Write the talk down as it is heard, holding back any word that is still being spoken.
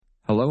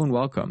Hello and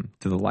welcome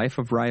to The Life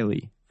of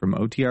Riley from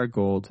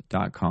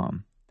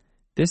OTRGold.com.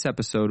 This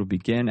episode will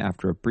begin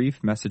after a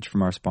brief message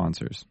from our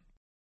sponsors.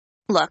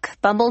 Look,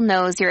 Bumble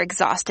knows you're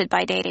exhausted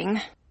by dating.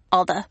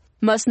 All the,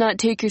 must not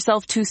take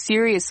yourself too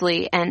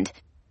seriously, and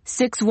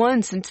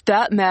 6'1" since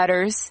that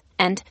matters,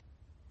 and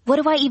what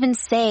do I even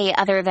say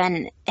other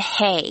than,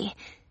 hey?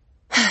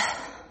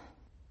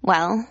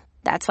 Well,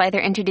 that's why they're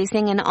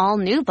introducing an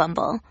all-new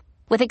Bumble,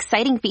 with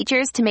exciting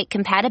features to make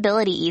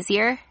compatibility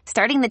easier,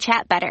 starting the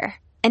chat better,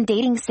 and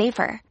dating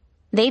safer.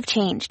 They've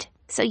changed,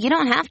 so you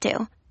don't have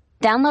to.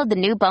 Download the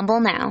new Bumble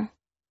now.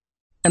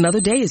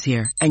 Another day is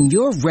here, and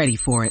you're ready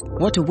for it.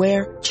 What to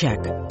wear? Check.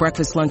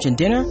 Breakfast, lunch, and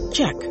dinner?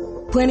 Check.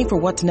 Planning for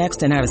what's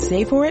next and how to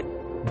save for it?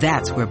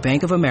 That's where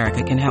Bank of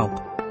America can help.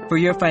 For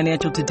your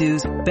financial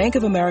to-dos, Bank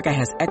of America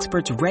has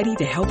experts ready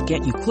to help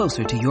get you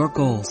closer to your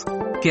goals.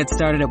 Get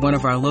started at one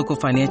of our local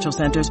financial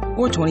centers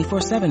or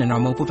 24/7 in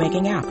our mobile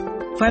banking app.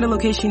 Find a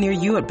location near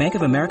you at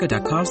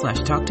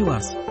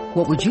bankofamerica.com/talktous.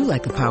 What would you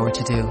like the power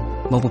to do?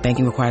 Mobile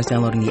banking requires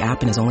downloading the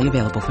app and is only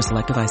available for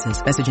select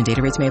devices. Message and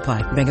data rates may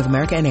apply. Bank of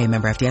America N.A.,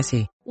 member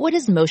FDIC. What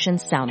does motion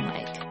sound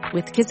like?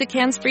 With Kizik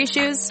hands-free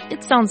shoes,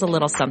 it sounds a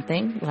little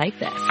something like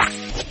this.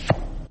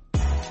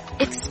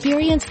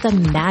 Experience the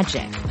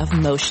magic of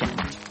motion.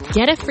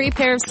 Get a free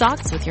pair of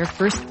socks with your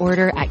first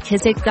order at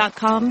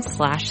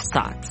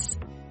kizik.com/socks.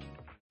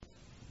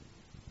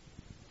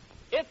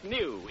 It's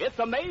new. It's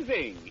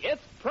amazing.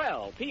 It's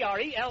Prell,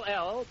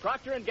 P-R-E-L-L,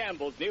 Procter &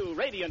 Gamble's new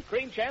Radiant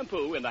Cream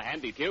Shampoo in the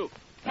handy tube.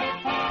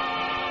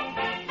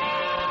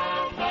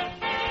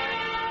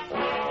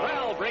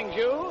 Prell brings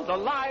you The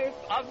Life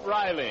of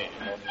Riley.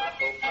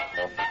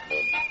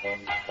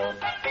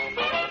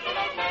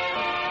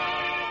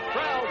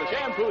 Prell, the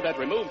shampoo that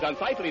removes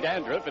unsightly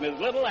dandruff in as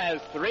little as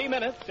 3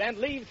 minutes and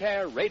leaves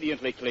hair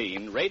radiantly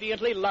clean,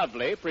 radiantly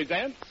lovely,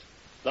 presents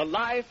The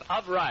Life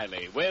of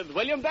Riley with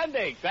William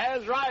Bendix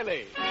as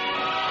Riley.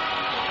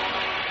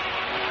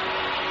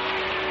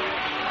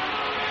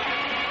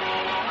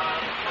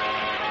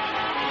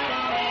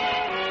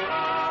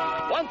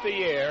 Once a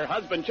year,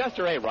 husband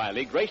Chester A.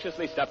 Riley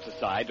graciously steps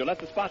aside to let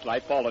the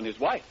spotlight fall on his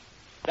wife.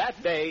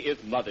 That day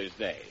is Mother's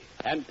Day,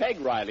 and Peg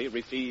Riley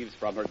receives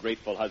from her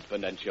grateful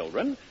husband and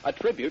children a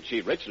tribute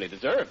she richly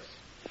deserves.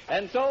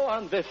 And so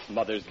on this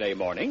Mother's Day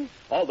morning,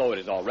 although it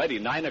is already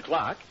 9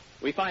 o'clock,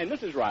 we find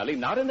Mrs. Riley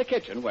not in the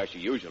kitchen where she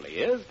usually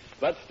is,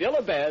 but still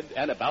abed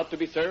and about to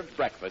be served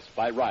breakfast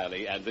by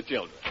Riley and the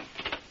children.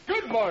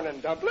 Good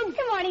morning, Dumpling.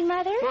 Good morning,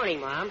 Mother. Morning,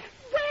 Mom.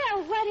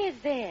 Well, what is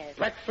this?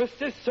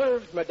 Breakfast is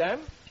served,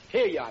 Madame.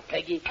 Here you are,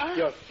 Peggy.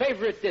 Your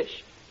favorite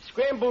dish,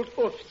 scrambled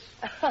oofs.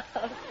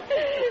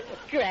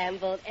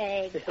 Scrambled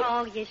eggs.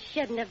 Oh, you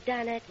shouldn't have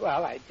done it.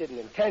 Well, I didn't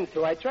intend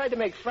to. I tried to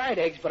make fried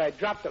eggs, but I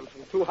dropped them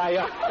from too high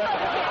up.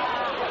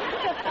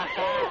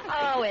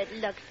 Oh, it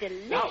looks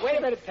delicious. Now, wait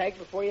a minute, Peg.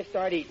 Before you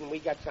start eating, we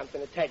got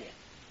something to tell you.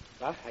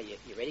 Well, are you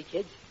ready,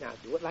 kids? Now,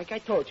 do it like I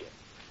told you.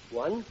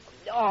 1,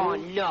 Oh,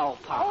 two. no,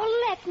 Pop. Oh,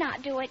 let's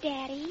not do it,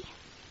 Daddy.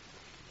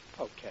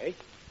 Okay.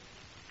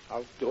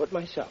 I'll do it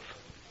myself.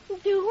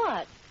 Do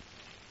what?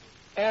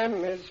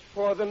 M is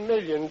for the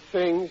million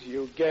things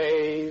you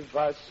gave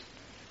us.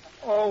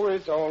 O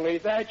is only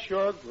that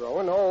you're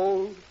growing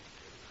old.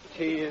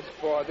 T is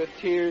for the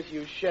tears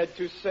you shed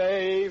to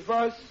save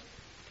us.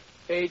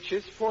 H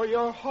is for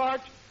your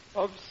heart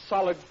of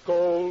solid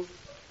gold.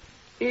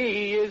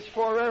 E is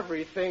for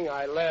everything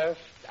I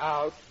left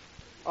out.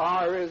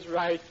 R is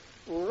right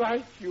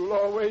you'll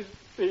always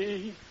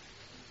be.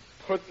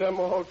 Put them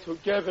all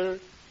together,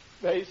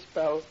 they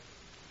spell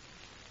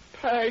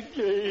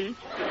Peggy.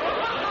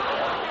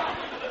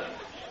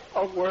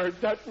 A word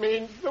that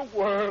means the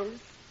world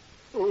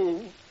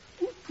to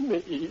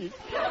me.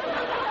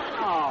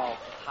 Oh,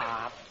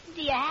 Pop,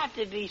 do you have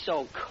to be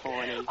so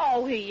corny?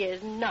 Oh, he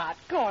is not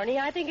corny.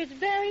 I think it's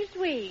very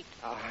sweet.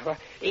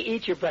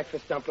 Eat your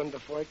breakfast, Dumpling,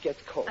 before it gets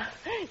cold.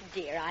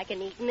 Dear, I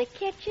can eat in the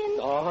kitchen.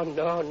 Oh,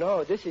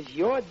 no. This is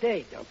your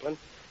day, Dumpling.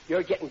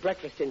 You're getting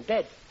breakfast in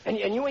bed. And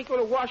you ain't going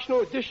to wash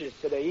no dishes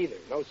today either.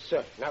 No,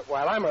 sir. Not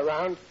while I'm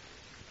around.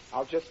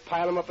 I'll just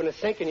pile them up in the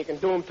sink and you can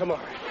do them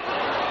tomorrow.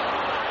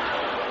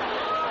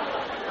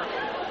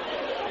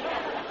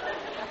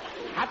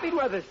 Happy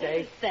Mother's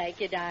Day. Thank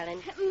you,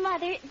 darling.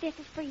 Mother, this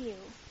is for you.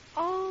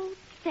 Oh,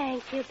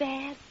 thank you,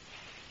 Babs.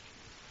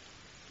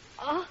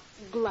 Oh,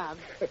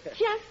 gloves.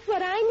 Just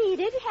what I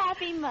needed.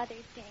 Happy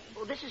Mother's Day.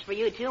 Well, this is for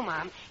you, too,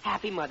 Mom.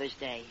 Happy Mother's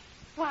Day.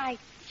 Why,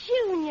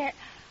 Junior.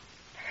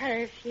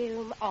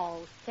 Perfume.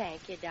 Oh,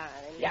 thank you,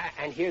 darling. Yeah,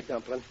 and here,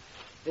 Dumpling,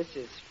 this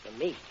is for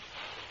me.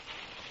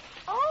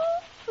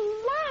 Oh,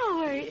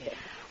 flowers. Yeah.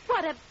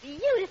 What a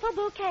beautiful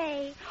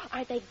bouquet.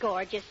 Aren't they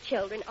gorgeous,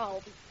 children?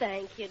 Oh,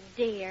 thank you,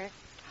 dear.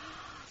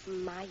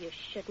 My, you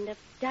shouldn't have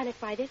done it.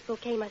 Why, this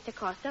bouquet must have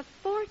cost a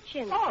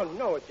fortune. Oh,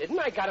 no, it didn't.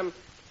 I got him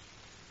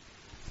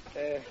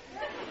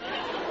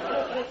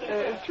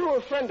through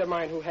a friend of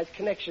mine who has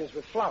connections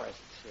with florists.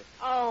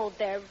 Oh,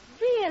 they're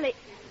really...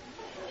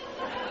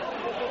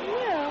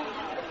 Well,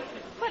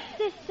 what's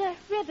this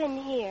ribbon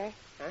here?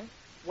 Huh?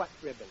 What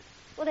ribbon?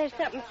 Well, there's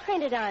something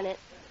printed on it.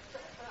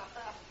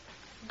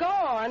 Gold.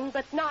 won,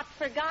 but not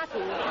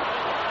forgotten.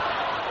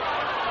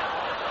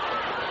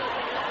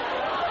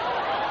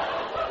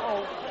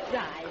 Oh,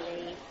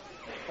 Riley.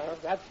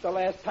 That's the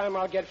last time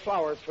I'll get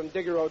flowers from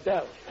Digger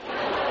Odell.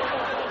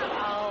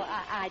 Oh,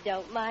 I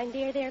don't mind,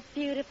 dear. They're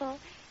beautiful.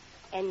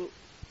 And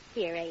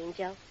here,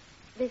 Angel,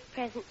 this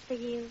present's for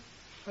you.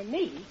 For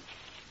me?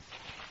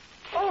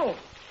 Oh,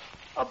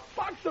 a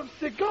box of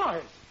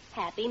cigars.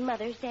 Happy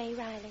Mother's Day,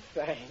 Riley.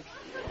 Thanks.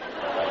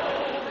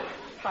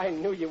 I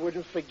knew you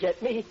wouldn't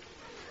forget me.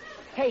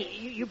 Hey,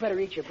 you better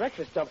eat your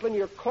breakfast, Dumpling.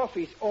 Your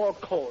coffee's all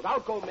cold. I'll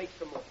go make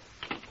some more.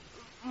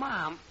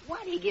 Mom,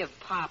 why do you give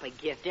Pop a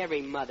gift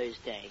every Mother's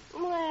Day?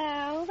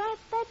 Well,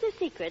 that's a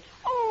secret.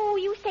 Oh,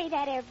 you say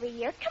that every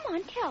year. Come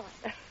on, tell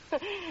us.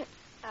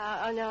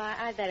 Oh, no,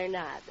 I better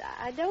not.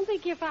 I don't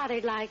think your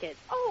father'd like it.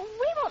 Oh,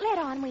 we won't let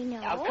on we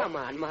know. Oh, come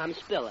on, Mom,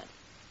 spill it.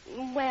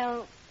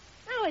 Well,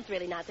 it's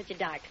really not such a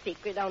dark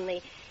secret,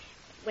 only,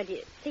 well,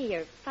 you see,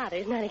 your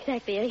father's not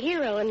exactly a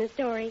hero in the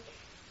story.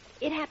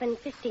 It happened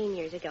 15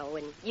 years ago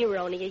when you were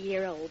only a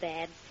year old,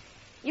 Dad.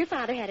 Your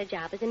father had a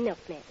job as a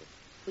milkman.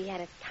 We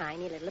had a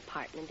tiny little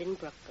apartment in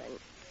Brooklyn.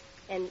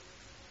 And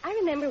I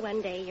remember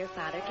one day your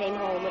father came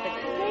home with a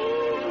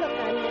strange look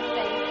on his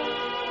face.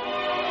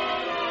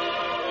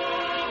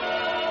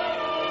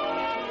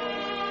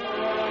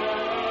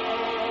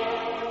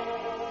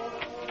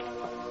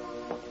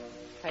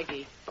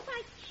 Peggy.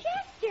 Why,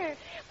 Chester,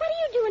 what are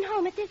you doing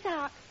home at this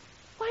hour?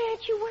 Why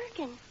aren't you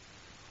working?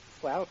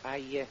 Well,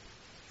 I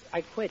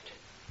quit.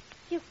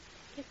 You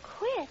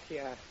quit?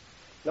 Yeah.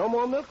 No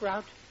more milk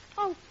route.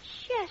 Oh,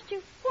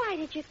 Chester, why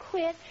did you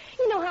quit?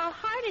 You know how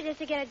hard it is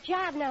to get a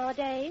job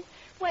nowadays.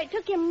 Why, it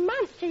took you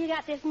months till you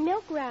got this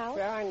milk route.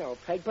 Yeah, I know,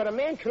 Peg, but a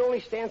man can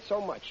only stand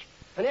so much.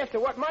 And after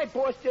what my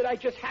boss did, I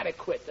just had to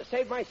quit to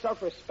save my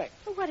self-respect.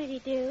 Well, what did he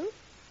do?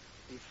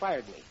 He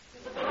fired me.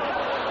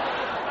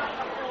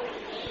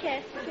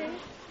 Chester.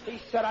 He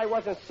said I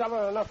wasn't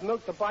selling enough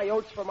milk to buy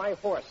oats for my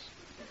horse.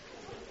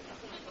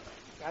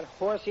 That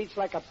horse eats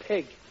like a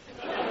pig.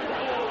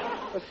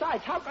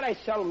 Besides, how could I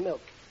sell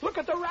milk? Look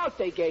at the route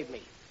they gave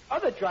me.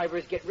 Other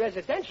drivers get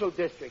residential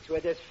districts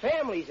where there's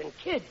families and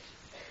kids.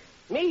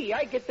 Me,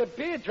 I get the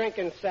beer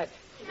drinking set.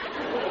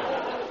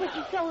 But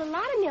you sold a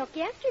lot of milk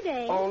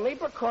yesterday. Only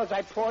because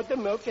I poured the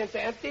milk into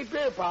empty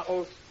beer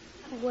bottles.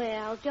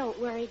 Well, don't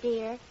worry,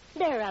 dear.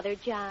 There are other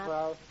jobs.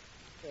 Well,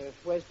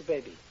 where's the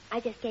baby? I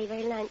just gave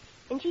her lunch,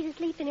 and she's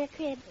asleep in her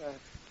crib.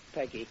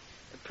 Peggy,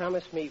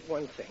 promise me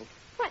one thing.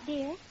 What,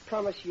 dear?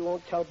 Promise you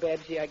won't tell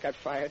Babsy I got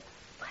fired.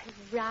 Why,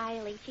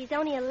 Riley, she's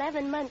only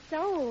 11 months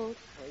old.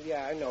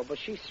 Yeah, I know, but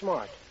she's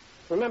smart.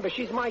 Remember,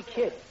 she's my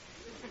kid.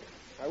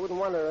 I wouldn't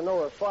want her to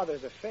know her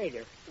father's a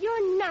failure.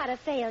 You're not a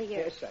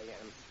failure. Yes, I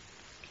am.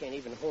 Can't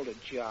even hold a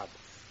job.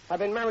 I've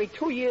been married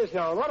 2 years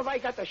now, and what have I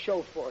got to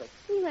show for it?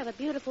 You have a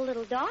beautiful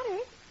little daughter.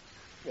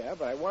 Yeah,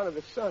 but I wanted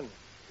a son.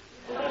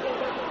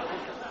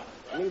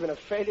 I'm even a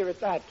failure at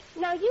that.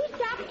 Now, you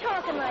stop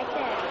talking like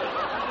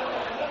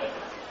that.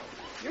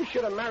 You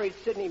should have married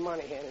Sidney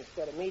Monahan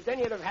instead of me. Then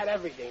you'd have had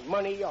everything.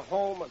 Money, a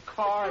home, a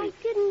car. I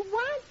didn't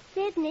want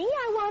Sidney.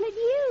 I wanted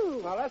you.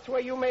 Well, that's where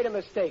you made a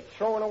mistake,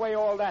 throwing away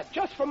all that,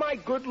 just for my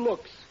good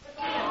looks.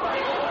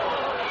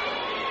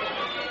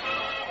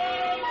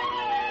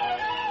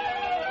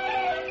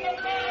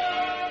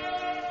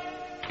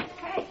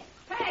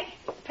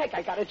 Peg,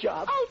 I got a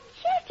job. Oh,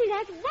 Chester,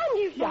 that's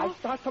wonderful. Yeah, I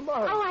start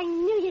tomorrow. Oh, I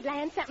knew you'd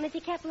land something if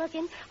you kept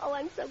looking. Oh,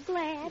 I'm so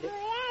glad.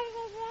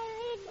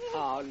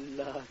 Oh,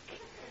 look.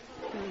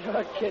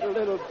 Look at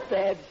little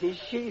Babsy.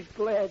 She's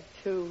glad,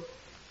 too.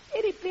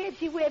 Any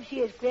Babsy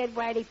Websy is glad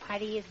Riley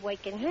Potty is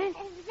waking, huh?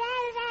 Oh.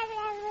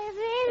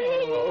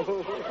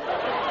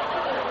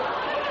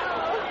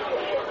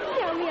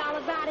 Tell me all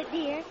about it,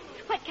 dear.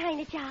 What kind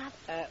of job?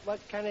 What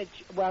kind of...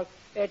 Well,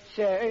 it's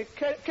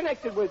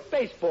connected with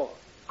baseball.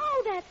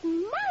 Oh, that's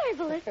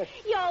marvelous.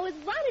 You always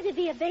wanted to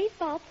be a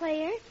baseball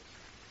player.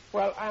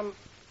 Well, I'm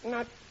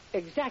not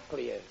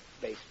exactly a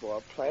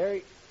baseball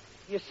player.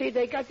 You see,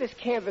 they got this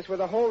canvas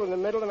with a hole in the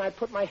middle, and I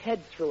put my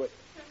head through it.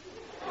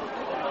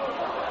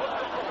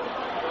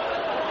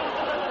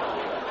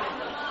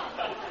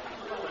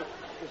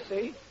 You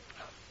see?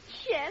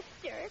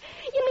 Chester,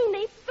 you mean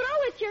they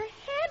throw at your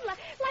head like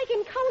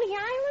in Coney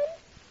Island?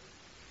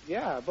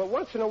 Yeah, but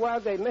once in a while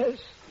they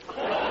miss.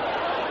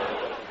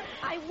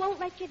 I won't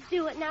let you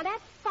do it. Now,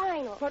 that's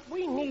final. But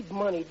we need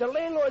money. The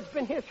landlord's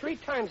been here 3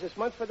 times this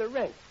month for the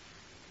rent.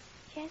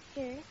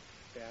 Chester.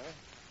 Yeah?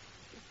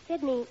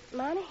 Sidney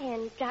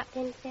Monahan dropped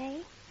in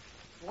today.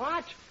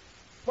 What?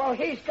 Well,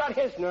 he's got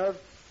his nerve.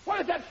 What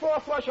does that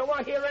four-flusher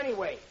want here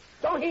anyway?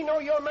 Don't he know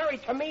you're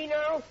married to me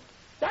now?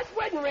 That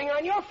wedding ring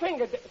on your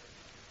finger...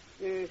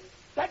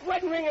 that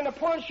wedding ring in the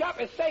pawn shop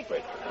is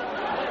sacred.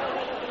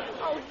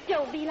 Oh,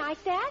 don't be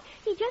like that.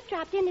 He just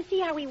dropped in to see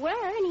how we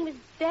were, and he was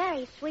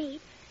very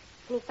sweet.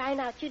 And he found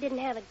out you didn't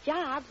have a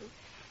job.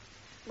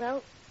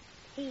 Well,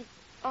 he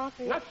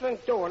offered... Nothing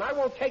doing. I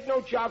won't take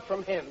no job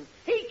from him.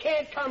 He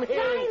can't come here.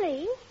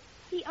 Riley,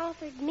 he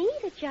offered me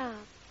the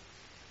job.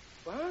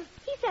 What?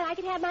 He said I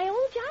could have my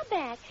old job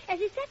back as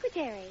his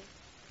secretary.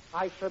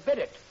 I forbid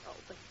it. Oh,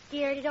 but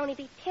scared it'd only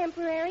be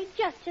temporary,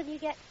 just till you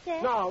get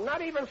sick. No,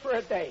 not even for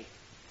a day.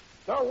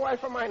 No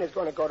wife of mine is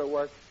going to go to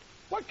work.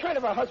 What kind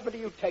of a husband do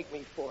you take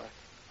me for?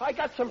 I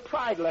got some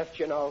pride left,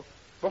 you know.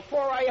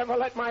 Before I ever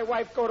let my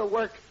wife go to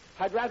work,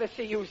 I'd rather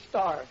see you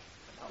starve.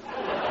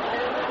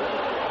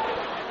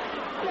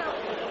 Now,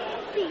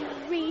 be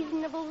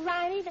reasonable,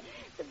 Riley. The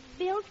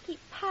bills keep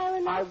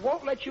piling up. I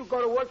won't let you go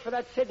to work for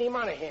that Sidney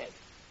Monahan.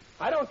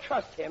 I don't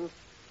trust him.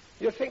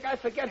 You think I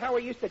forget how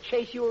he used to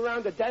chase you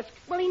around the desk?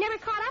 Well, he never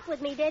caught up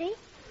with me, did he?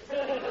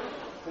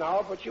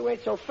 No, but you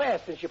ain't so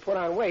fast since you put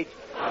on weight.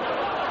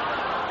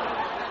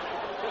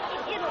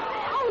 It'll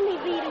only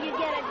be till you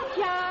get a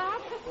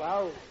job.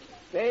 Well,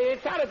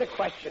 it's out of the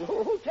question.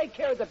 Who'll take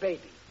care of the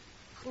baby?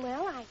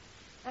 Well,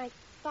 I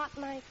thought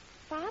my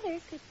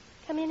father could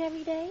come in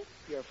every day.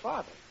 Your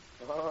father?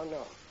 Oh,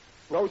 no.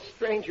 No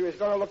stranger is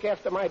going to look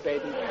after my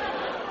baby.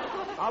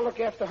 I'll look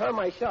after her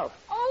myself.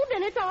 Oh,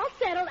 then it's all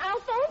settled. I'll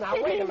phone Now,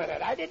 wait a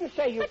minute. I didn't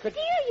say you but could... But,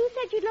 dear, you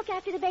said you'd look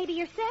after the baby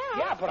yourself.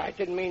 Yeah, but I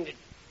didn't mean to...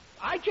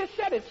 I just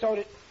said it so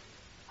that...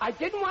 I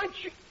didn't want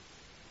you...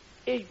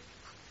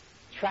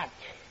 Trapped.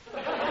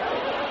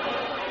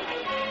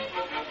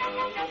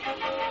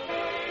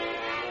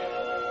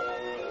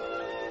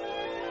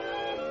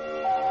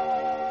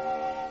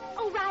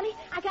 Oh, Riley,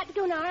 I got to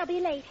go now. I'll be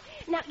late.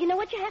 Now, you know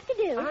what you have to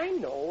do? I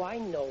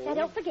know. Now,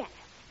 don't forget.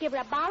 Give her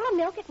a bottle of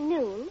milk at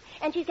noon,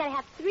 and she's got to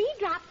have 3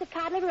 drops of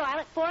cod liver oil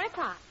at 4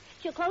 o'clock.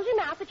 She'll close her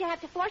mouth, but you have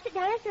to force it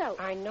down her throat.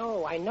 I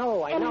know.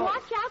 And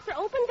watch out for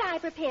open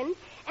diaper pins,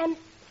 and...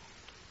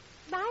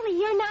 Riley,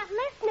 you're not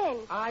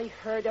listening. I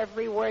heard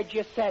every word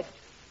you said.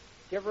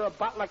 Give her a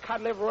bottle of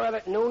cod liver oil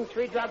at noon,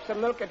 3 drops of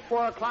milk at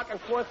 4 o'clock,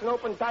 and force an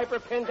open diaper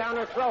pin down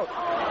her throat.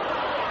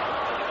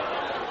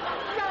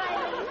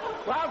 Riley.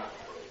 Well,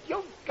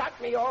 you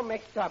got me all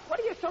mixed up. What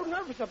are you so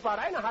nervous about?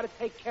 I know how to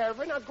take care of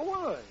her. Now, go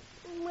on.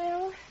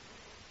 Well,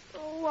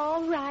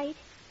 all right.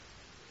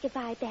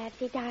 Goodbye,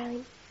 Babsy,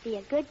 darling. Be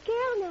a good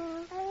girl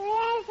now.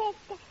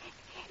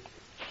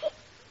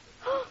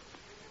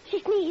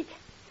 She sneezed.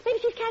 Maybe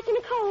she's catching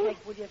a cold. Hey,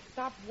 will you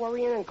stop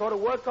worrying and go to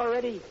work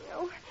already?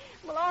 Oh,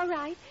 well, all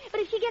right.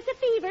 But if she gets a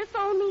fever,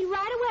 phone me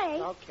right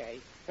away. Okay.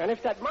 And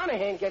if that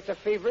Monahan gets a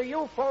fever,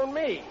 you phone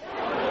me.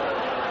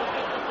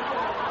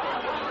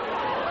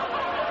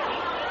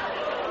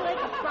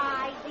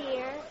 Goodbye,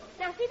 dear.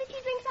 Now, see that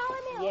she drinks all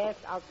her milk. Yes,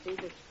 I'll see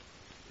this.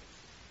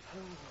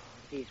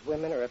 These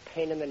women are a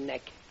pain in the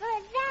neck.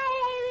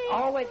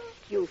 Oh,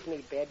 excuse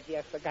me, Babsy.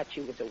 I forgot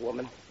you was a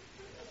woman.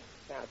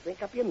 Now,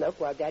 drink up your milk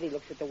while Daddy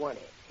looks at the one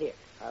end. Here,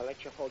 I'll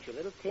let you hold your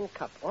little tin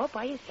cup all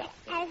by yourself.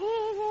 That's it.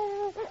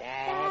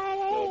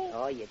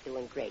 Oh, you're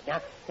doing great.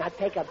 Now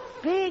take a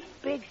big,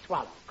 big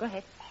swallow. Go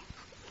ahead.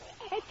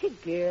 That's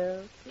it,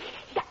 girl.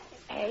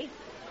 Hey.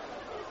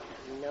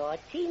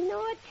 Naughty,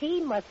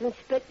 naughty. Mustn't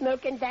spit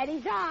milk in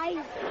Daddy's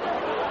eyes.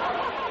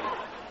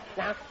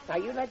 Now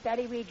you let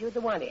Daddy read you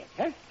the one end,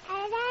 huh?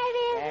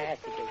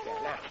 That's a good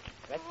girl. Now,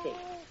 let's see.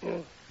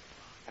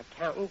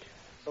 Accountant,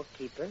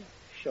 bookkeeper,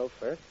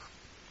 chauffeur.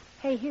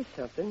 Hey, here's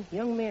something.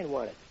 Young man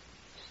wanted.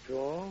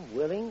 Strong,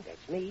 willing,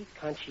 that's me.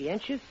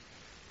 Conscientious.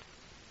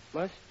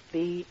 Must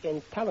be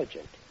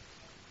intelligent.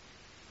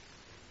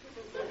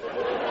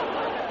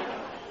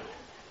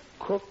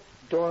 Cook,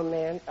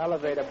 doorman,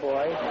 elevator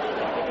boy.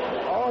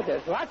 Oh,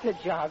 there's lots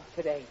of jobs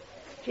today.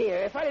 Gee,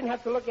 if I didn't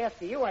have to look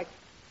after you, I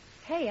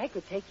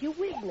could take you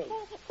with me.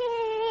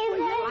 Well,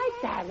 you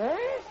like that, huh?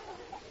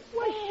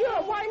 Well,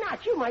 sure, why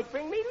not? You might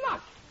bring me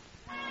luck.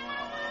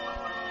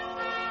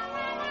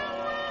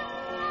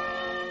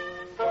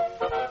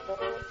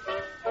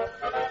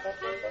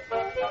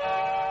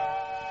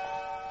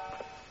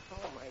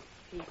 Oh, my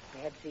feet,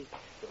 Babsy.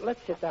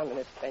 Let's sit down on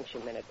this bench a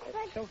minute.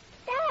 So,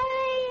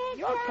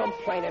 you're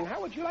complaining. How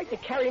would you like to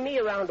carry me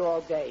around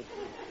all day?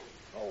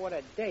 Oh, what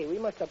a day. We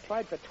must have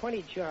applied for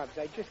 20 jobs.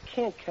 I just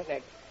can't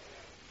connect.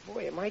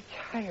 Boy, am I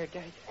tired.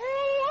 Now,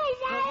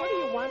 what do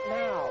you want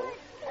now?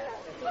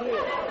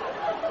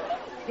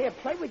 Here,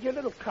 play with your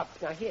little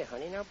cups. Now, here,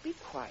 honey. Now, be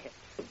quiet.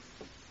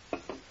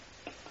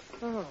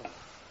 Oh.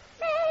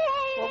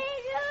 Well,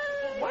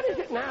 what is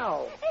it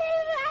now?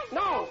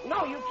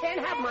 No, you can't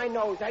have my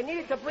nose. I need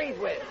it to breathe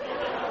with.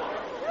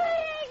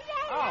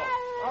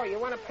 Oh, you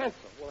want a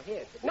pencil? Well,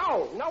 here.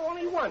 No,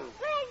 only one.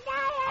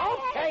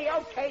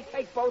 Okay,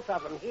 take both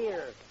of them.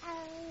 Here.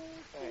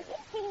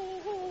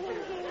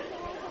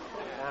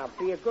 Now,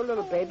 be a good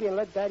little baby and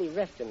let Daddy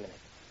rest a minute.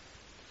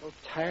 So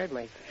tired,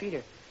 my feet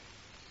are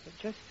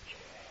just...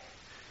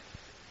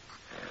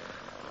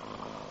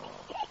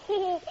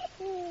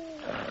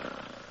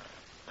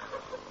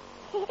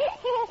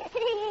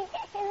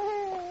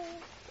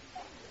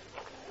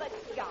 But,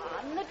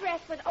 John, the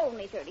dress was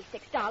only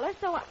 $36,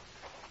 so I...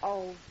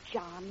 Oh,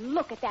 John,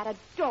 look at that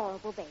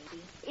adorable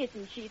baby.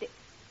 Isn't she the...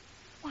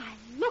 Why,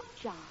 look,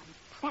 John.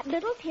 That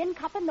little tin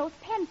cup and those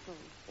pencils.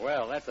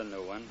 Well, that's a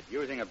new one.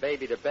 Using a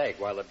baby to beg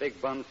while the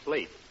big bum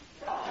sleeps.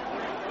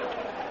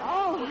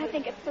 Oh, I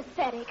think it's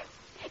pathetic.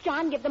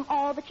 John, give them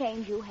all the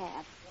change you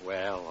have.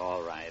 Well,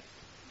 all right.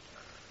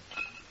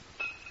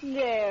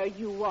 There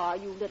you are,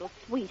 you little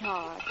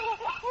sweetheart.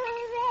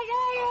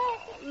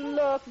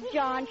 Look,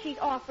 John, she's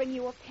offering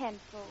you a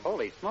pencil.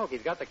 Holy smoke,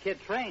 he's got the kid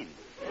trained.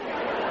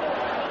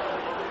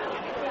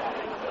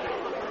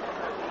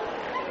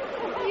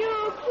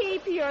 You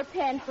keep your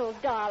pencils,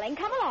 darling.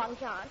 Come along,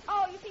 John.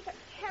 Oh, you see such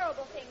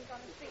terrible things on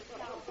the street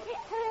now.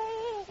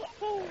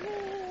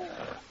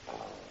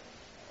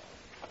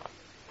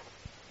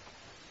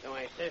 So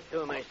I says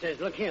to him,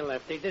 look here,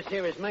 Lefty, this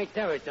here is my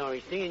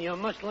territory, see, and you're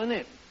muscling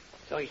in.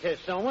 So he says,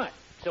 so what?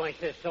 So I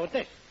says, so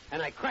this.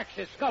 And I cracks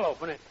his skull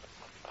open and...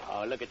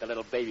 Oh, look at the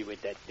little baby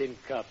with that thin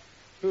cup.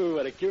 Ooh,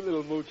 what a cute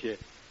little moocher.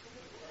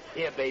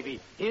 Here, baby,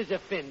 here's a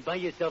fin. Buy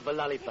yourself a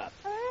lollipop.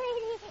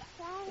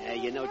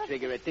 You know,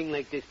 Trigger, a thing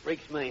like this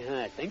breaks my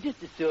heart. I'm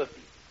just a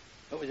softie.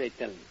 What was I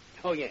telling you?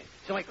 Oh, yeah.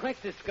 So I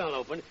cracks his skull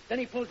open, then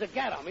he pulls a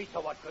gat on me, so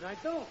what could I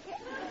do?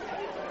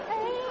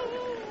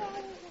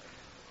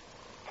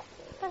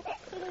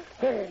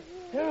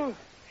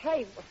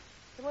 Hey,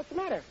 what's the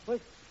matter?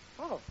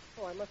 Oh,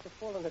 I must have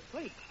fallen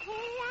asleep.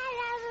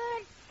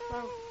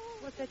 Well,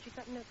 what's that you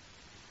got in that?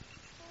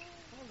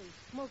 Holy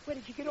smoke, where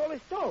did you get all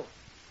this dough?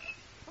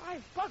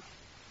 $5.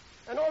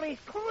 And all these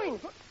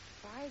coins.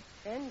 5,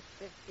 10,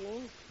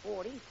 15,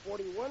 40,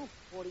 41,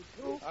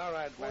 42. All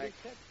right, Mac.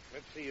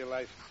 Let's see your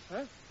license.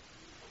 Huh?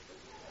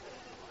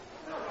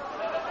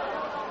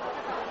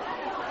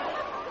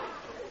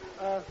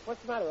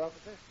 What's the matter,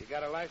 officer? You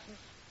got a license?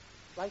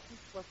 License?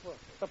 What for?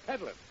 For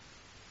peddling.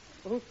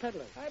 Well, who's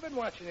peddling? I've been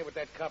watching you with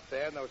that cup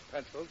there and those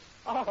pencils.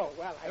 Oh,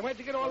 well, And where'd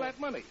you get all that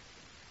money?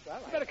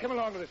 Well, You better come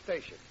along to the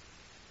station.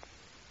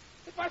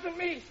 It wasn't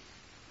me.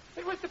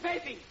 It was the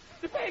baby.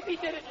 The baby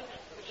did it.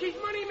 She's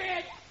money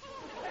mad.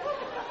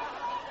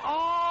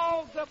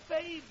 Oh, the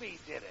baby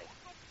did it.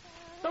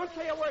 Don't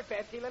say a word,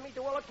 Betsy. Let me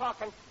do all the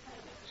talking.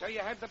 So you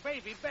had the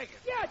baby begging?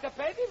 Yeah, the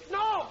baby?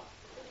 No.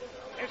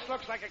 This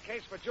looks like a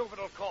case for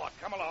juvenile court.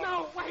 Come along.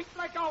 No, wait,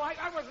 let go.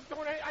 I wasn't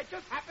doing it. I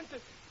just happened to...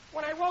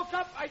 When I woke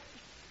up,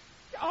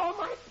 Oh,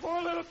 my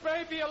poor little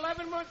baby,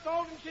 11 months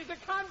old, and she's a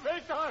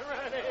convict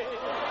already.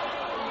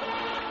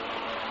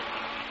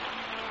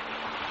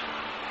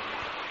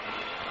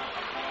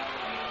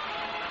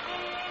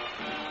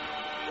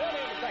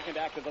 The second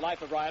act of The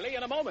Life of Riley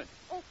in a moment.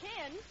 Oh,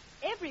 Ken,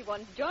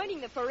 everyone's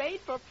joining the parade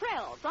for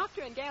Prell,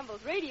 Procter &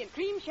 Gamble's Radiant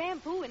Cream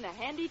Shampoo in the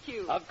handy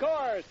tube. Of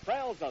course,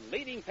 Prell's a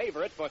leading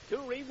favorite for 2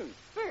 reasons.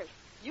 First,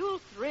 you'll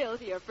thrill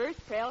to your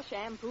first Prell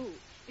shampoo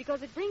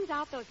because it brings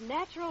out those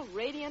natural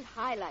radiant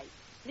highlights,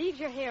 leaves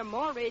your hair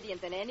more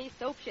radiant than any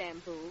soap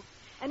shampoo.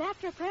 And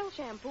after a Prell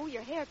shampoo,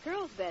 your hair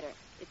curls better.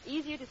 It's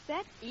easier to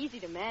set, easy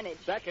to manage.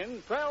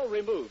 Second, Prell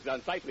removes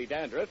unsightly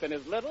dandruff in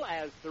as little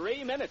as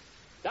 3 minutes.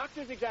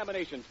 Doctors'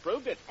 examinations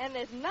proved it. And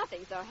there's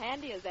nothing so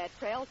handy as that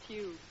Prell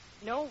tube.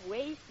 No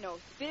waste, no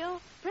spill.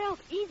 Prell's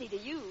easy to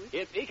use.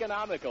 It's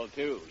economical,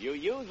 too. You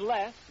use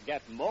less,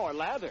 get more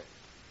lather.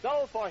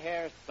 So for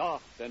hair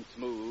soft and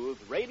smooth,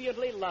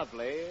 radiantly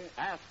lovely,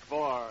 ask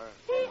for...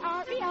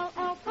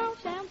 P-R-E-L-L, Prell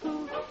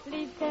shampoo.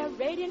 Leaves hair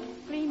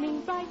radiant,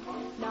 gleaming bright.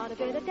 Not a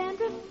bit of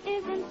dandruff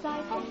is in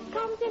sight.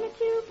 Comes in a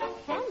tube,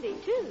 handy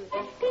too.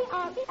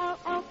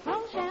 P-R-E-L-L,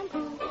 Prell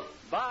shampoo.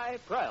 Buy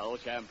Prell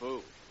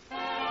shampoo.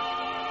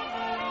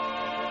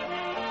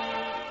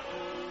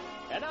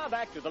 And now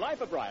back to The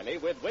Life of Riley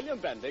with William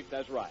Bendix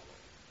as Riley.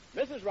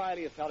 Mrs.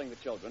 Riley is telling the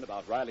children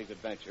about Riley's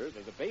adventures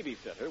as a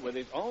babysitter with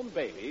his own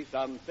baby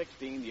some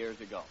 16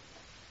 years ago.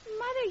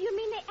 Mother, you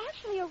mean they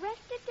actually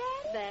arrested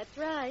Daddy? That's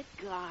right.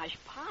 Gosh,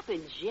 Pop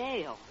in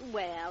jail.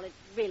 Well, it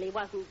really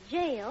wasn't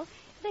jail.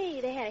 They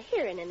had a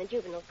hearing in the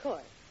juvenile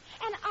court.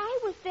 And I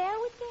was there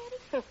with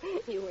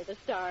Daddy? You were the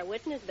star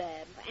witness,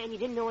 Babs. And you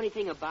didn't know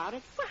anything about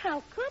it? Well,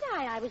 how could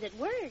I? I was at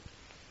work.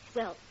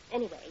 Well,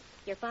 anyway,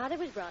 your father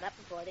was brought up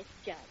before this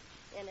judge,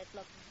 and it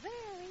looked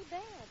very bad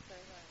for her.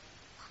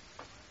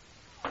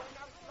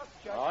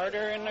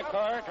 Order in the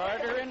court,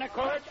 order in the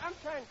court. I'm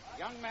trying...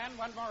 Young man,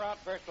 one more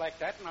outburst like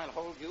that, and I'll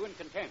hold you in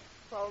contempt.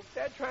 Well,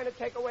 they're trying to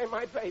take away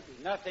my baby.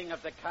 Nothing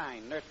of the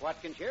kind. Nurse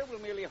Watkins here will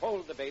merely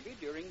hold the baby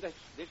during this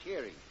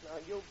hearing. Now,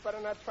 you better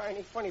not try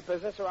any funny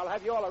business, or I'll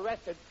have you all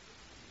arrested.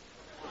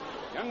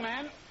 Young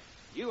man,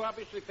 you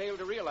obviously fail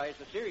to realize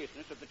the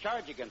seriousness of the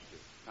charge against you.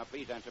 Now,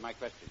 please answer my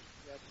question.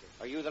 Yes,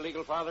 sir. Are you the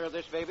legal father of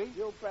this baby?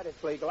 You bet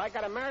it's legal. I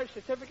got a marriage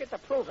certificate to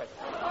prove it.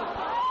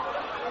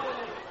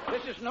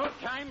 This is no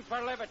time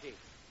for levity.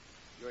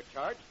 You're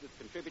charged with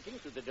contributing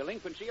to the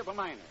delinquency of a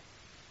minor.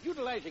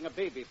 Utilizing a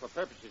baby for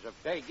purposes of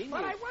begging.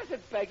 But I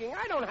wasn't begging.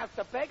 I don't have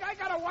to beg. I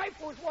got a wife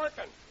who's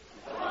working.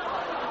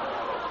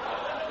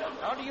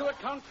 How do you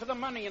account for the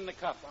money in the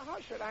cup? Well,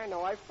 how should I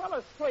know? I fell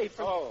asleep.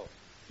 And... Oh,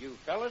 you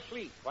fell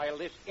asleep while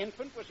this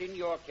infant was in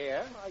your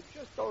care? I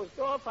just dozed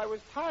off. I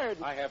was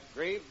tired. I have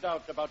grave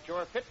doubts about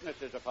your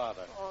fitness as a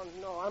father. Oh,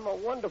 no, I'm a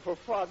wonderful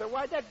father.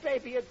 Why, that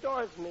baby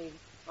adores me.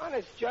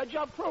 Honest, Judge,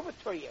 I'll prove it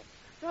to you.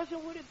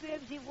 Doesn't would it,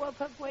 Babsy, work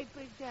her great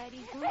big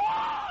daddy, too?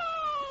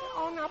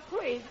 Oh, now,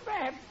 please,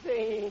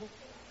 Babsy.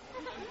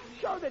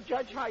 Show the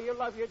judge how you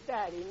love your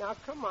daddy. Now,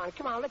 come on,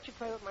 I'll let you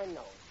play with my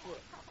nose.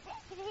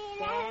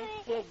 Here.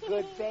 That's a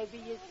good baby,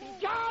 you see.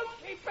 Don't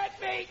keep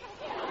at me!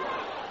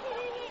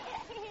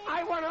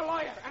 I want a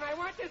lawyer, and I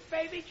want this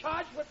baby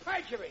charged with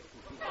perjury.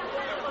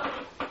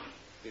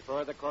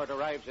 Before the court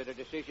arrives at a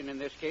decision in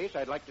this case,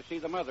 I'd like to see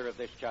the mother of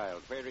this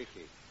child. Where is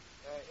she?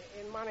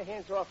 In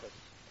Monahan's office,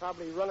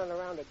 probably running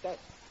around a desk.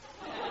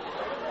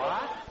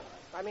 What?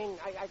 I mean,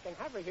 I can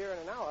have her here in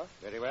an hour.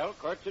 Very well.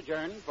 Court's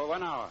adjourned for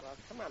 1 hour. Well,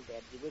 come on,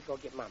 Babsy. We'll go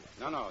get Mama.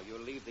 No,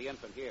 you'll leave the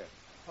infant here.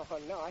 Oh,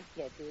 no, I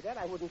can't do that.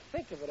 I wouldn't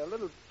think of it. A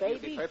little baby.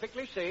 You'll be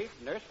perfectly safe.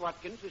 Nurse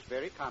Watkins is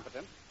very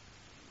competent.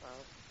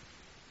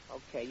 Well,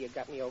 okay, you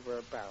got me over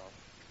a barrel.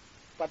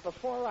 But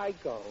before I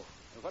go...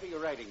 What are you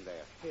writing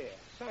there? Here,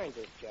 sign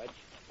this, Judge.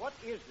 What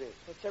is this?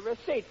 It's a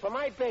receipt for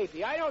my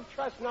baby. I don't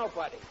trust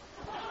nobody.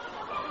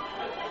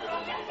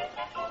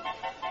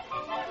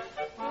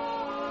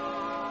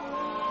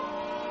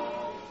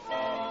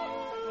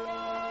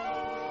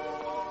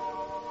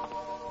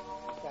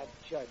 That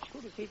judge,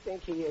 who does he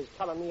think he is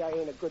telling me I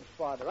ain't a good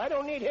father? I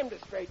don't need him to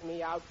straighten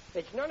me out.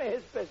 It's none of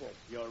his business.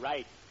 You're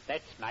right.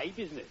 That's my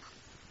business.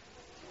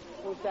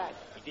 Who's that?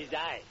 It is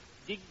I,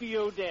 Digby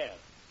O'Dell,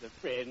 the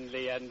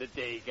friendly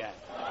undertaker.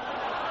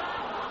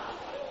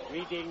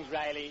 Greetings,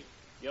 Riley.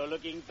 You're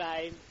looking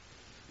fine.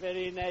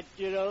 Very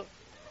natural.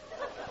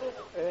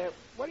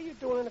 What are you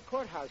doing in the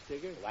courthouse,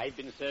 Digger? Oh, I've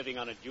been serving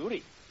on a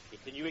jury.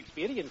 It's a new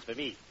experience for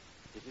me.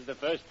 This is the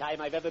first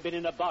time I've ever been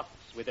in a box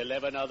with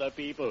 11 other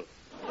people.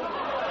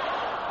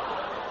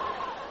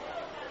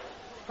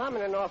 I'm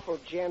in an awful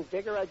jam,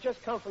 Digger. I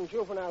just come from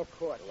juvenile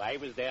court. Oh, I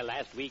was there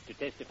last week to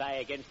testify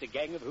against a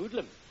gang of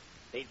hoodlums.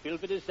 They'd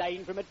pilfered a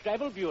sign from a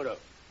travel bureau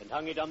and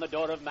hung it on the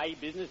door of my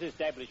business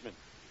establishment.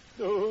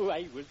 Oh,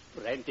 I was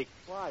frantic.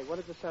 Why? What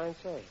did the sign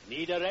say?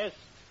 Need a rest?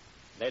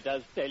 Let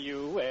us tell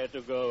you where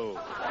to go.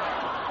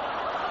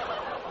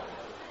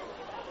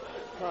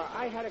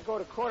 I had to go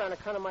to court on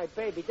account of my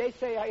baby. They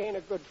say I ain't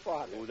a good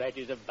father. Oh, that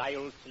is a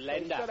vile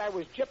slander. They said I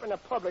was gypping the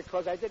public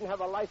because I didn't have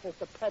a license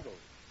to peddle.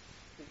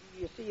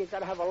 You see, you got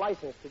to have a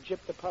license to gyp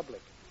the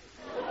public.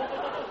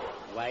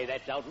 Why,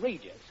 that's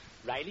outrageous.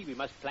 Riley, we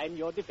must plan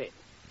your defense.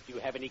 Do you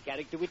have any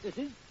character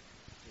witnesses?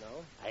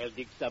 No. I'll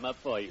dig some up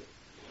for you.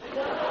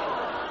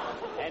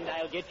 And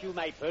I'll get you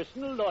my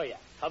personal lawyer,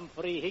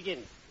 Humphrey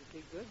Higgins. Is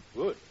he good?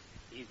 Good.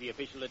 He's the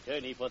official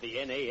attorney for the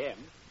NAM,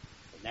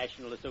 the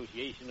National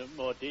Association of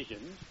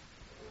Morticians.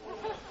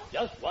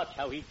 Just watch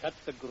how he cuts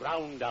the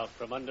ground out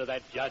from under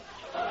that judge.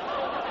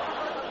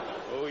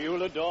 Oh,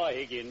 you'll adore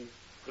Higgins.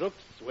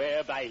 Crooks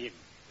swear by him.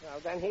 Well,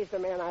 then he's the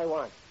man I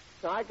want.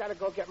 So I got to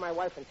go get my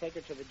wife and take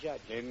her to the judge.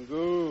 Then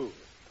go.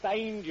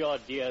 Find your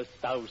dear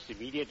spouse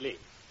immediately.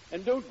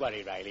 And don't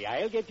worry, Riley.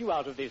 I'll get you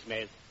out of this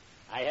mess.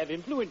 I have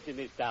influence in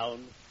this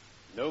town.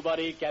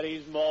 Nobody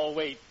carries more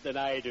weight than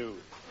I do.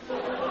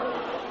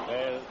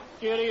 Well,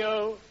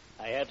 cheerio.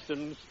 I have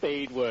some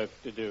spade work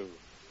to do.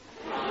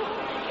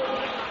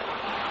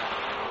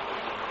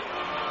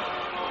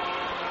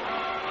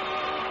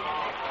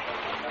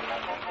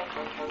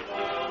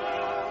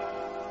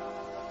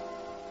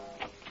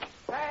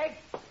 Peg.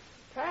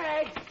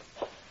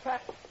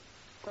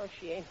 Oh,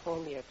 she ain't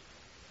home yet.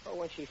 Oh,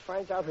 when she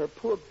finds out her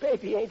poor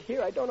baby ain't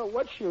here, I don't know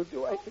what she'll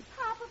do.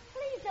 Papa,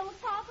 please don't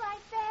talk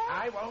like that.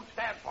 I won't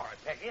stand for it,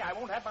 Peggy. I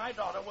won't have my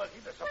daughter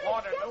working to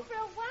support her. Just for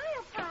a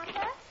while,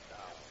 Papa.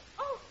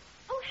 Oh,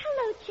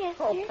 hello,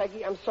 Chester. Oh,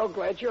 Peggy, I'm so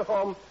glad you're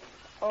home.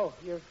 Oh,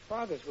 your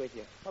father's with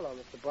you. Hello,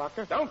 Mr.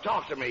 Barker. Don't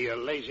talk to me, you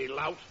lazy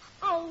lout.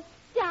 Oh,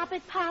 stop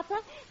it,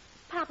 Papa.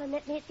 Papa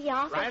met me at the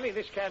office. Riley,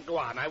 this can't go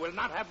on. I will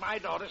not have my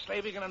daughter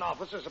slaving in an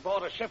office to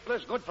support a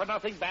shiftless,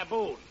 good-for-nothing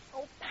baboon.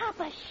 Oh,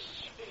 Papa,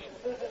 shh.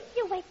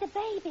 You wake the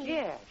baby.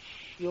 Yeah,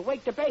 shh. You'll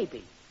wake the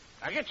baby.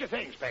 Now, get your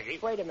things, Peggy.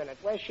 Wait a minute.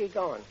 Where's she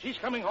going? She's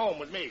coming home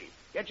with me.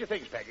 Get your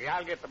things, Peggy.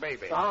 I'll get the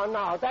baby. Oh,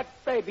 no. That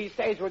baby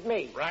stays with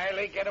me.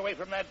 Riley, get away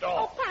from that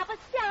door. Oh, Papa,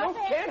 stop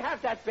You can't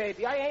have that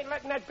baby. I ain't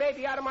letting that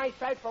baby out of my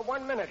sight for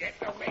 1 minute. Get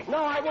away.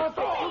 No, I won't.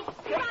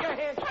 Get your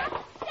hands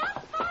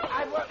Stop.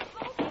 I will.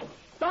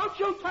 Don't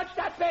you touch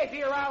that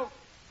baby or I'll...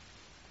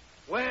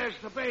 Where's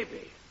the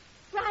baby?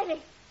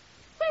 Riley,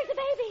 where's the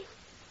baby?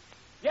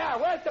 Yeah,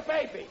 where's the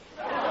baby?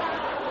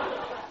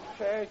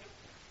 Peg.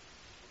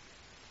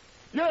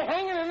 You're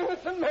hanging an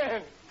innocent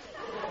man.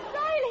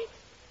 Riley,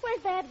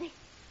 where's Babsy?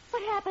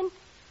 What happened?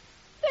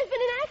 There's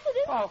been an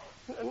accident. Oh,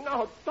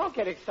 no, don't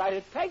get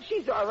excited, Peg.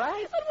 She's all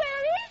right. But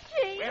where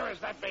is she? Where is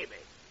that baby?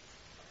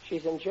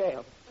 She's in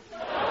jail. In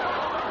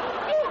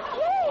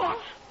jail?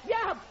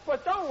 Yeah,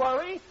 but don't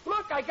worry.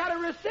 Look, I got a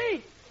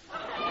receipt.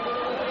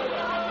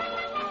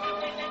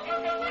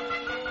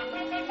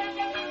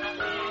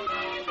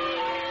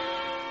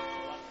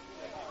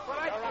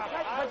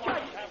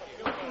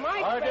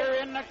 Order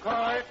in the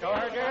court,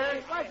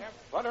 order.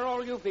 What are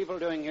all you people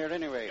doing here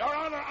anyway? Your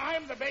Honor,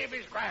 I'm the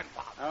baby's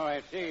grandfather. Oh,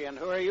 I see. And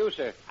who are you,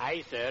 sir?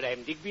 Hi, sir.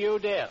 I'm Digby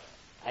O'Dell.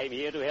 I'm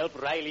here to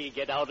help Riley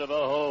get out of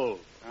a hole.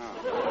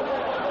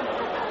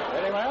 Oh.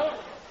 Very well.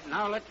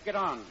 Now let's get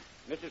on.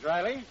 Mrs.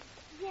 Riley?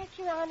 Yes,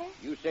 Your Honor.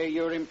 You say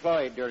you're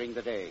employed during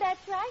the day.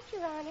 That's right,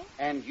 Your Honor.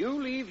 And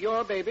you leave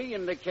your baby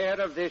in the care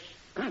of this,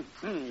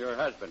 your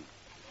husband.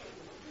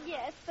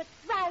 Yes, but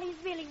Riley's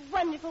really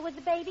wonderful with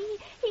the baby.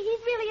 He's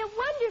really a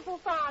wonderful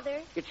father.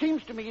 It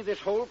seems to me this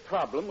whole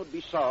problem would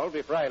be solved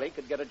if Riley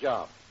could get a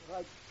job.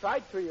 I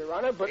tried to, Your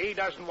Honor, but... He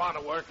doesn't want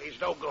to work. He's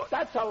no good.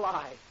 That's a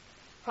lie.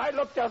 I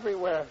looked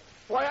everywhere.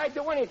 Why, I'd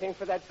do anything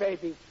for that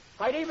baby.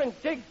 I'd even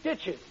dig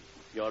ditches.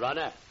 Your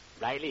Honor,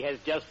 Riley has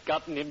just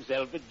gotten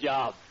himself a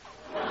job.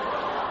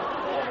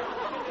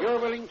 You're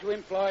willing to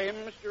employ him,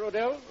 Mr.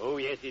 Odell? Oh,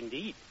 yes,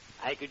 indeed.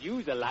 I could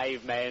use a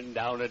live man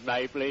down at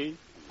my place.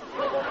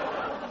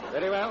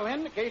 Very well,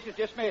 then. The case is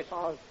dismissed.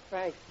 Oh,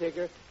 thanks,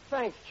 Digger.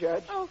 Thanks,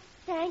 Judge. Oh,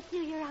 thank you,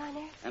 Your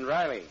Honor. And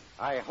Riley,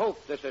 I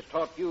hope this has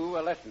taught you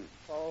a lesson.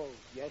 Oh,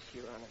 yes,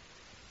 Your Honor.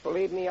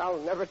 Believe me, I'll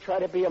never try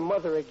to be a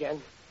mother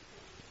again.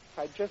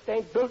 I just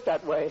ain't built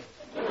that way.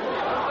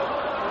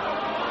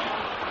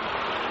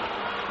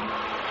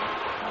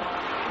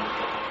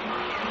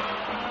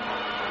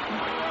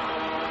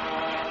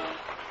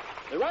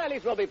 The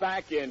Rileys will be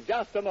back in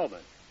just a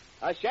moment.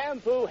 A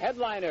shampoo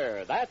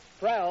headliner. That's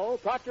Prell,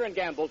 Procter &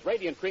 Gamble's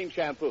Radiant Cream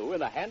Shampoo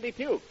in a handy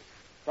tube.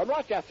 From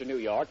Rochester, New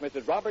York,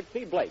 Mrs. Robert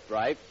C. Blake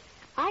writes,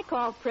 I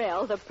call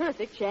Prell the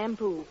perfect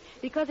shampoo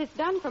because it's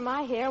done for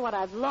my hair what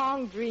I've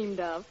long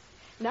dreamed of.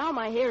 Now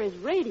my hair is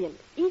radiant,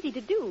 easy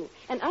to do,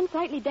 and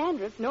unsightly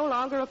dandruff's no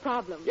longer a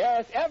problem.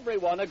 Yes,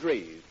 everyone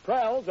agrees.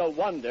 Prell's a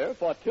wonder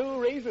for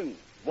two reasons.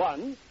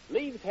 One,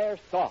 leaves hair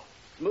soft,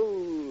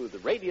 smooth,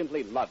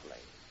 radiantly lovely.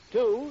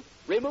 Two,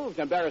 removes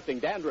embarrassing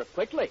dandruff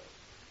quickly.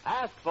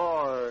 Ask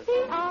for...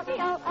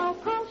 P-R-E-L-L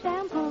Prell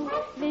shampoo.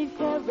 Leaves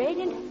hair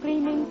radiant,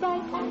 gleaming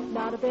bright.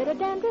 Not a bit of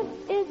dandruff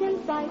is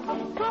in sight.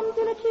 Comes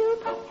in a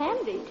tube,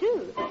 handy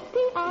too.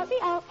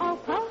 P-R-E-L-L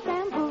Prell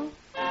shampoo.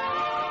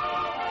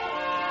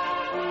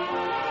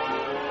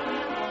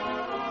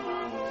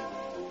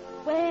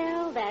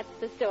 Well, that's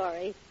the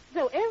story.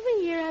 So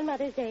every year on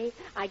Mother's Day,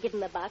 I give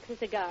him a box of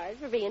cigars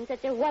for being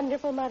such a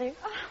wonderful mother.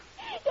 Oh,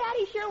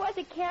 Daddy sure was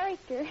a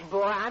character.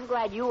 Boy, I'm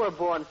glad you were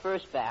born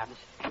first, Babs.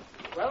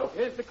 Well,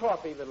 here's the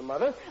coffee, little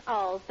mother.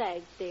 Oh,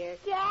 thanks, dear.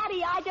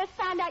 Daddy, I just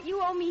found out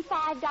you owe me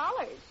 $5.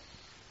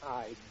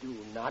 I do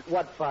not.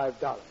 What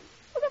 $5? Well,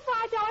 the $5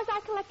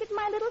 I collected in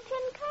my little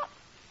tin cup.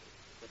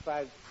 The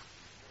 $5...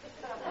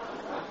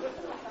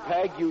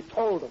 Peg, you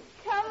told him.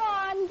 Come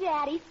on,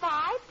 Daddy,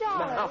 $5.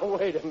 Now,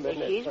 wait a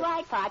minute. She's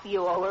right, Pop.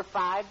 You owe her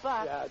 $5.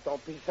 Yeah,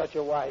 don't be such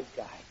a wise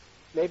guy.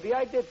 Maybe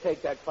I did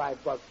take that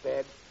 $5,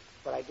 Dad,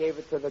 but I gave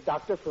it to the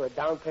doctor for a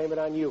down payment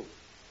on you.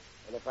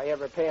 And if I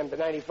ever pay him the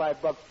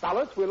 $95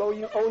 balance, we'll own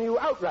you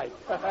outright.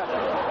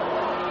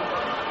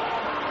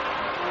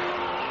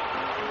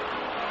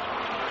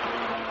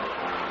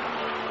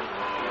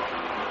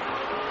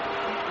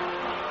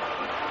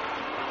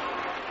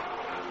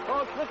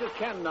 Folks, this is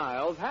Ken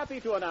Niles,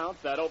 happy to announce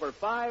that over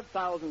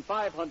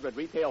 5,500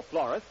 retail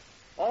florists,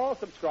 all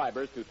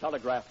subscribers to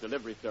Telegraph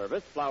Delivery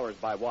Service, Flowers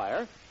by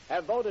Wire,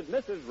 have voted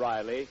Mrs.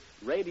 Riley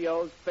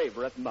radio's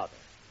favorite mother.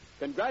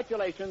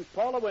 Congratulations,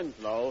 Paula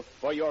Winslow,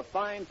 for your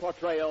fine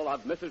portrayal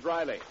of Mrs.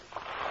 Riley.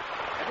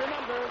 And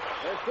remember,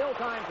 there's still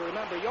time to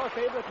remember your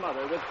favorite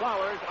mother with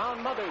flowers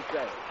on Mother's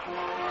Day.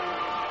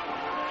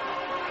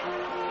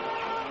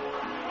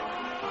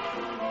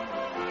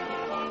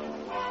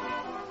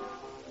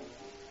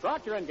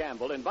 Procter &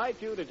 Gamble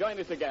invites you to join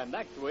us again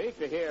next week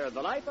to hear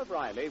The Life of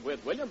Riley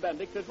with William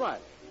Bendix as Riley.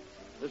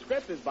 The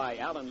script is by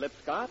Alan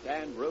Lipscott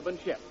and Reuben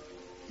Schiff.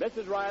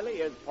 Mrs. Riley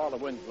is Paula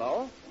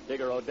Winslow.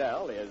 Digger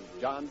Odell is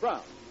John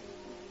Brown.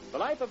 The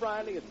Life of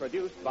Riley is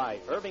produced by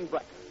Irving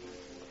Brecker.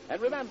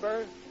 And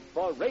remember,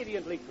 for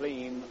radiantly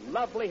clean,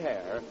 lovely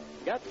hair,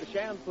 get the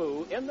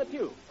shampoo in the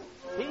tube.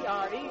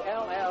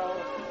 P-R-E-L-L,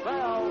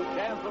 Prell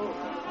Shampoo.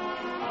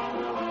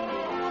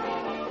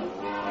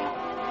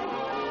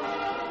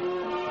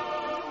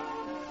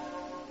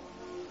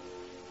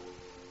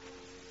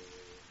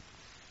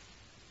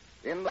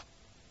 In the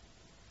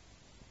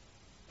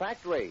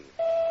factory,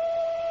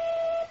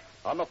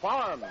 on the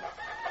farm,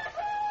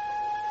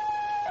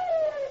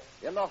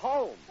 in the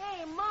home.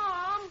 Hey,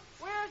 Mom,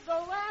 where's the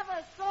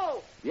lava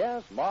soap?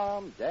 Yes,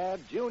 Mom, Dad,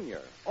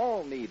 Junior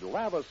all need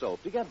lava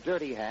soap to get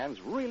dirty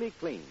hands really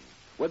clean.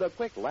 With a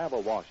quick lava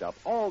wash-up,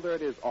 all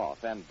dirt is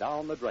off and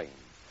down the drain.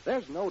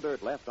 There's no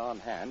dirt left on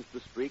hands to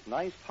streak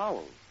nice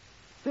towels.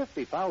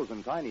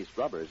 50,000 tiny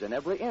scrubbers in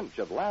every inch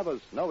of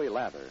lava's snowy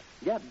lather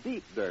get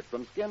deep dirt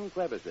from skin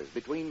crevices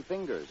between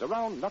fingers,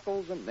 around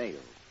knuckles and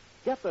nails.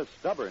 Get the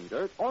stubborn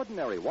dirt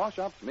ordinary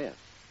wash-ups miss.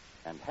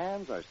 And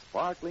hands are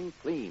sparkling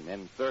clean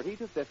in 30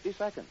 to 50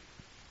 seconds.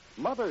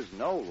 Mothers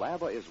know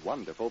lava is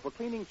wonderful for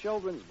cleaning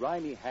children's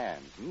grimy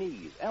hands,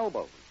 knees,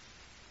 elbows.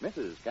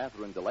 Mrs.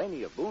 Catherine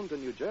Delaney of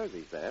Boonton, New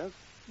Jersey says,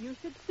 You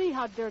should see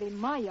how dirty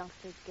my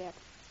youngsters get,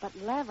 but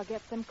lava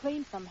gets them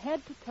clean from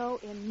head to toe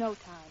in no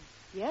time,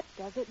 yet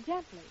does it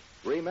gently.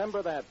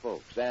 Remember that,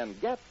 folks, and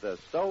get the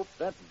soap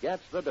that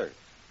gets the dirt.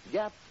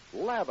 Get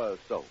lava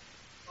soap.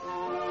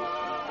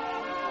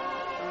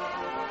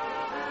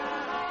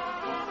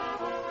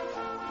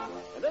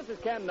 And this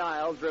is Ken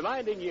Niles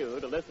reminding you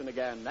to listen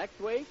again next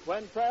week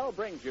when Prell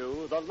brings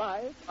you The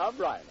Life of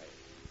Riley.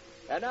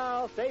 And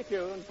now, stay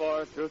tuned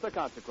for Truth or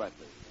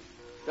Consequences.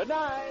 Good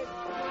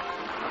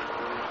night.